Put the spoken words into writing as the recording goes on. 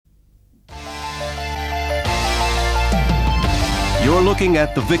You're looking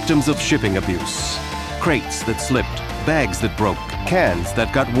at the victims of shipping abuse. Crates that slipped, bags that broke, cans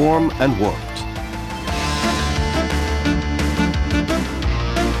that got warm and warped.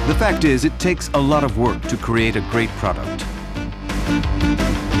 The fact is, it takes a lot of work to create a great product.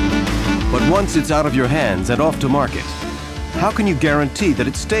 But once it's out of your hands and off to market, how can you guarantee that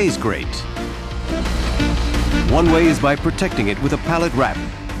it stays great? One way is by protecting it with a pallet wrap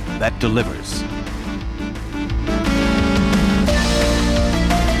that delivers.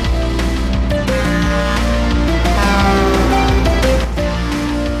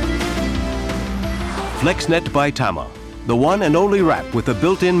 FlexNet by Tama, the one and only wrap with a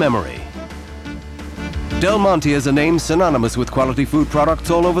built-in memory. Del Monte is a name synonymous with quality food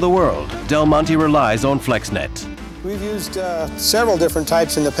products all over the world. Del Monte relies on FlexNet. We've used several different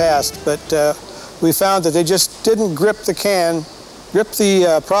types in the past, but we found that they just didn't grip the can, grip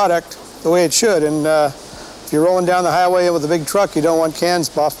the product the way it should. And if you're rolling down the highway with a big truck, you don't want cans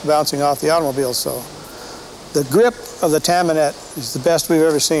bouncing off the automobile. So the grip of the TamaNet is the best we've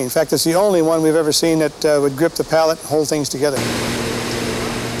ever seen. In fact, it's the only one we've ever seen that would grip the pallet and hold things together.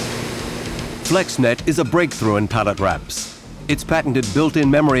 FlexNet is a breakthrough in pallet wraps. Its patented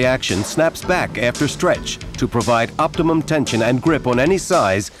built-in memory action snaps back after stretch to provide optimum tension and grip on any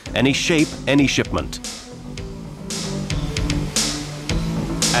size, any shape, any shipment.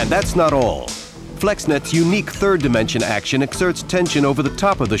 And that's not all. FlexNet's unique third dimension action exerts tension over the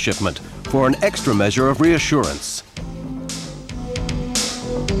top of the shipment for an extra measure of reassurance.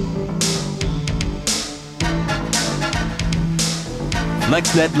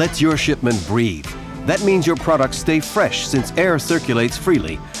 FlexNet lets your shipment breathe. That means your products stay fresh since air circulates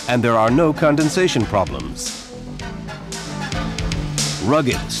freely and there are no condensation problems.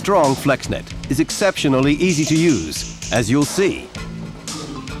 Rugged, strong FlexNet is exceptionally easy to use, as you'll see.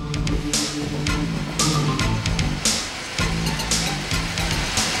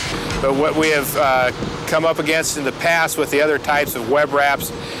 But what we have come up against in the past with the other types of web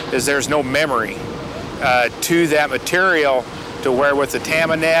wraps is there's no memory to that material, to where with the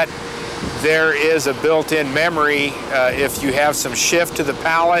TamaNet there is a built-in memory. If you have some shift to the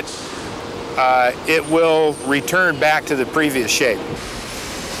pallet, it will return back to the previous shape.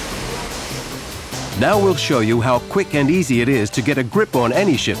 Now we'll show you how quick and easy it is to get a grip on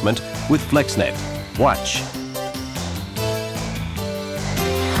any shipment with FlexNet. Watch.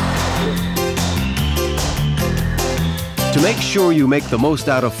 To make sure you make the most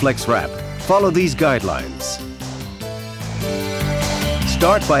out of FlexWrap, follow these guidelines.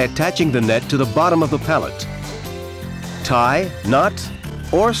 Start by attaching the net to the bottom of the pallet. Tie, knot,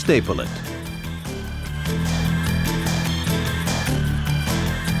 or staple it.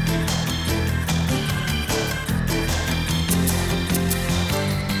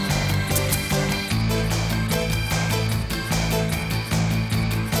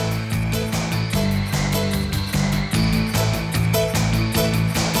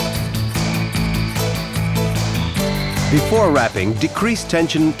 Before wrapping, decrease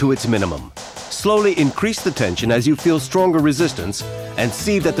tension to its minimum. Slowly increase the tension as you feel stronger resistance and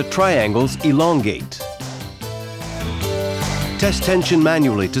see that the triangles elongate. Test tension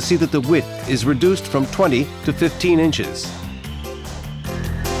manually to see that the width is reduced from 20 to 15 inches.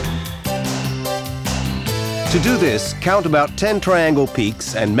 To do this, count about 10 triangle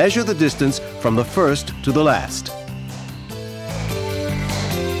peaks and measure the distance from the first to the last.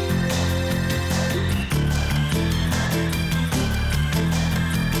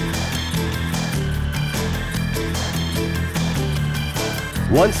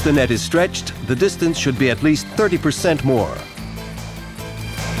 Once the net is stretched, the distance should be at least 30% more.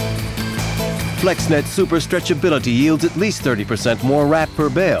 FlexNet Super Stretchability yields at least 30% more wrap per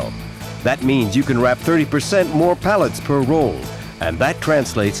bale. That means you can wrap 30% more pallets per roll, and that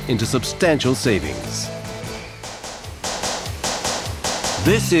translates into substantial savings.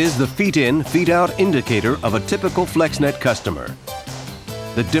 This is the feet in, feet out indicator of a typical FlexNet customer.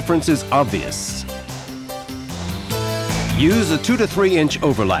 The difference is obvious. Use a 2 to 3 inch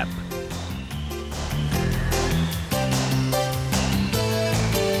overlap.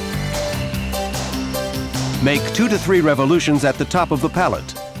 Make 2 to 3 revolutions at the top of the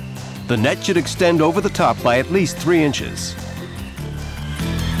pallet. The net should extend over the top by at least 3 inches.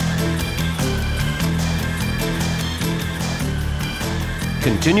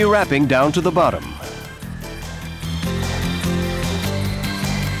 Continue wrapping down to the bottom.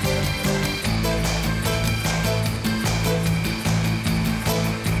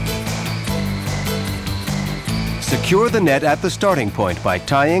 Secure the net at the starting point by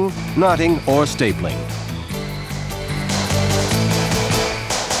tying, knotting, or stapling.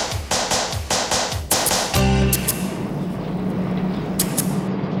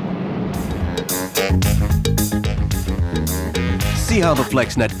 See how the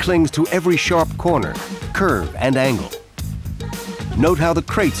FlexNet clings to every sharp corner, curve, and angle. Note how the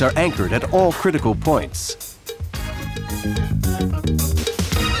crates are anchored at all critical points.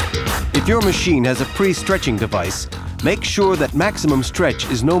 If your machine has a pre-stretching device, make sure that maximum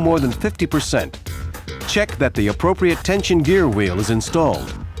stretch is no more than 50%. Check that the appropriate tension gear wheel is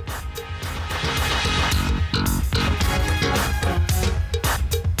installed.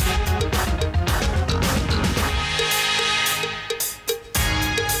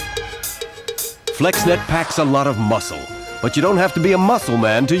 FlexNet packs a lot of muscle, but you don't have to be a muscle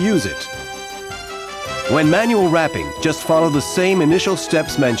man to use it. When manual wrapping, just follow the same initial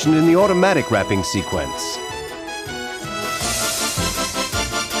steps mentioned in the automatic wrapping sequence.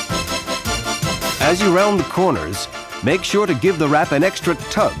 As you round the corners, make sure to give the wrap an extra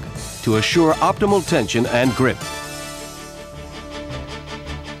tug to assure optimal tension and grip.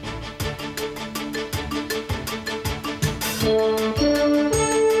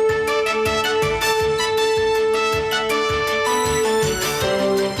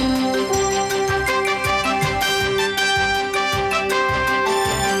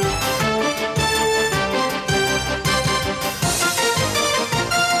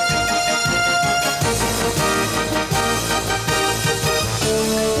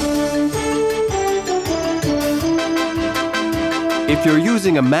 If you're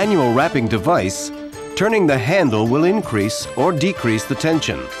using a manual wrapping device, turning the handle will increase or decrease the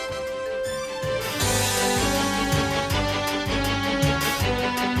tension.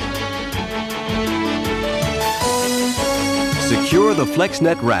 Secure the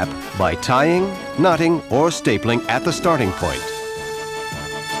FlexNet wrap by tying, knotting, or stapling at the starting point.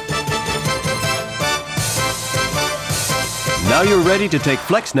 Now you're ready to take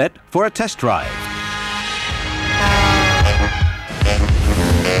FlexNet for a test drive.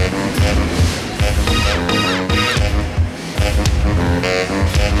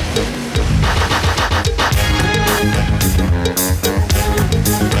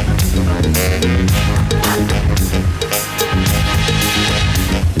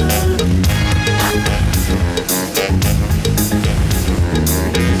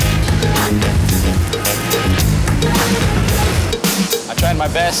 I tried my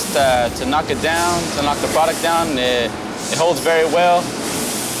best to knock it down, to knock the product down. It holds very well.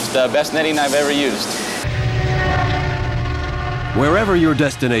 It's the best netting I've ever used. Wherever your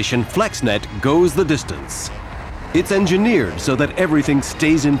destination, FlexNet goes the distance. It's engineered so that everything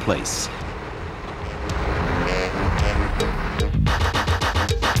stays in place.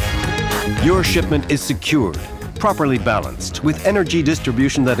 Your shipment is secured, properly balanced, with energy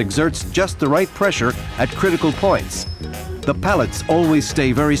distribution that exerts just the right pressure at critical points. The pallets always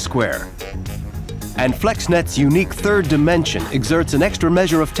stay very square. And FlexNet's unique third dimension exerts an extra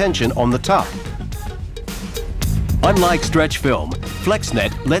measure of tension on the top. Unlike stretch film,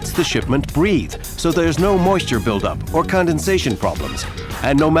 FlexNet lets the shipment breathe, so there's no moisture buildup or condensation problems.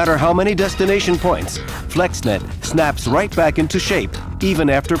 And no matter how many destination points, FlexNet snaps right back into shape, even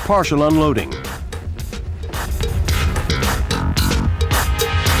after partial unloading.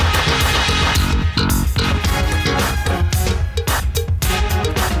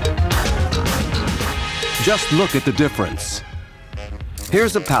 Just look at the difference.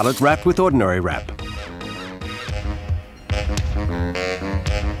 Here's a pallet wrapped with ordinary wrap.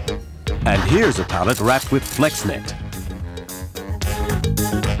 And here's a pallet wrapped with FlexNet.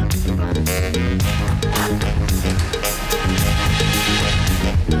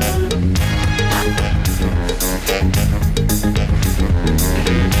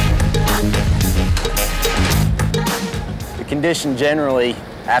 The condition generally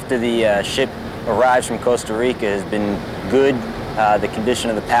after the ship arrives from Costa Rica has been good. The condition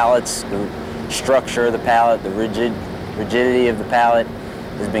of the pallets, the structure of the pallet, the rigidity of the pallet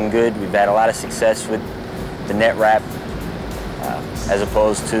has been good. We've had a lot of success with the net wrap as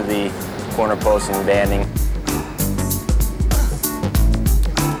opposed to the corner posting and banding.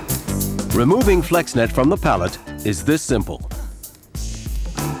 Removing FlexNet from the pallet is this simple.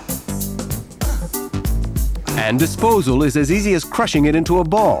 And disposal is as easy as crushing it into a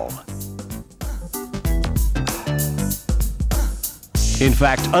ball. In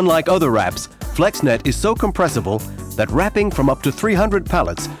fact, unlike other wraps, FlexNet is so compressible that wrapping from up to 300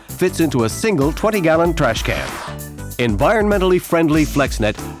 pallets fits into a single 20-gallon trash can. Environmentally friendly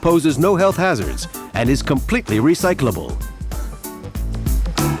FlexNet poses no health hazards and is completely recyclable.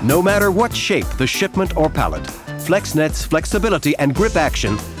 No matter what shape the shipment or pallet, FlexNet's flexibility and grip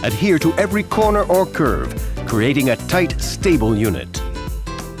action adhere to every corner or curve, creating a tight, stable unit.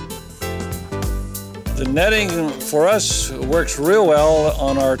 The netting for us works real well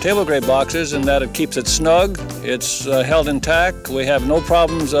on our table grape boxes in that it keeps it snug, it's held intact. We have no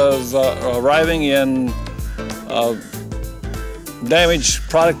problems of arriving in damaged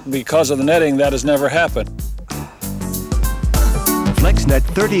product because of the netting. That has never happened. FlexNet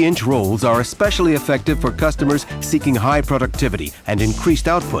 30-inch rolls are especially effective for customers seeking high productivity and increased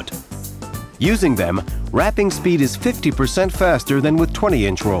output. Using them, wrapping speed is 50% faster than with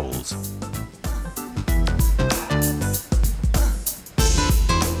 20-inch rolls.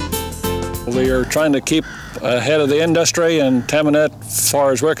 We are trying to keep ahead of the industry, and TamaNet, as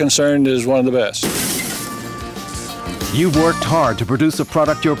far as we're concerned, is one of the best. You've worked hard to produce a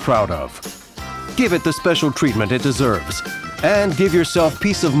product you're proud of. Give it the special treatment it deserves, and give yourself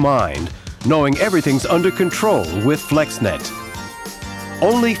peace of mind knowing everything's under control with FlexNet.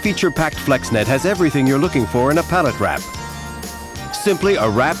 Only feature-packed FlexNet has everything you're looking for in a pallet wrap. Simply a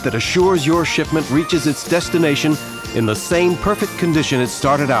wrap that assures your shipment reaches its destination in the same perfect condition it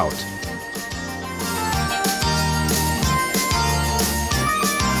started out.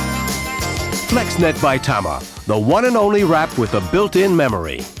 FlexNet by Tama, the one and only wrap with a built-in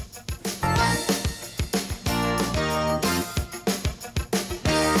memory.